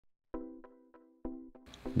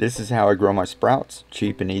This is how I grow my sprouts,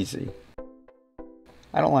 cheap and easy.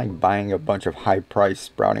 I don't like buying a bunch of high-priced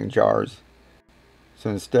sprouting jars, so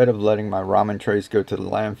instead of letting my ramen trays go to the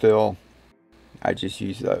landfill, I just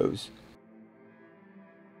use those.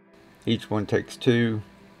 Each one takes 2.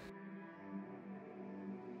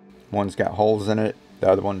 One's got holes in it, the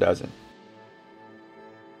other one doesn't.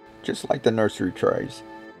 Just like the nursery trays.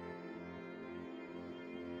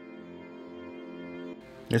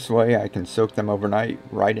 This way I can soak them overnight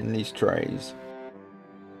right in these trays.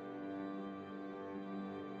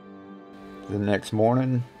 The next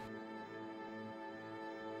morning,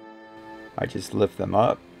 I just lift them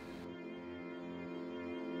up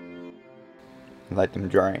and let them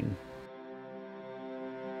drain.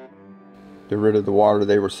 Get rid of the water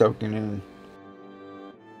they were soaking in.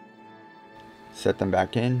 Set them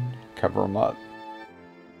back in, cover them up.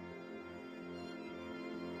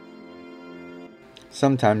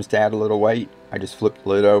 Sometimes to add a little weight, I just flip the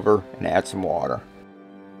lid over and add some water.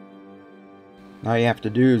 All you have to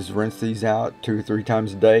do is rinse these out 2 or 3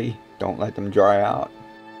 times a day. Don't let them dry out.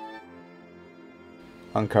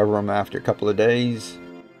 Uncover them after a couple of days,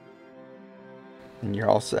 and you're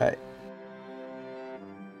all set.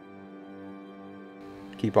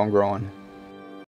 Keep on growing.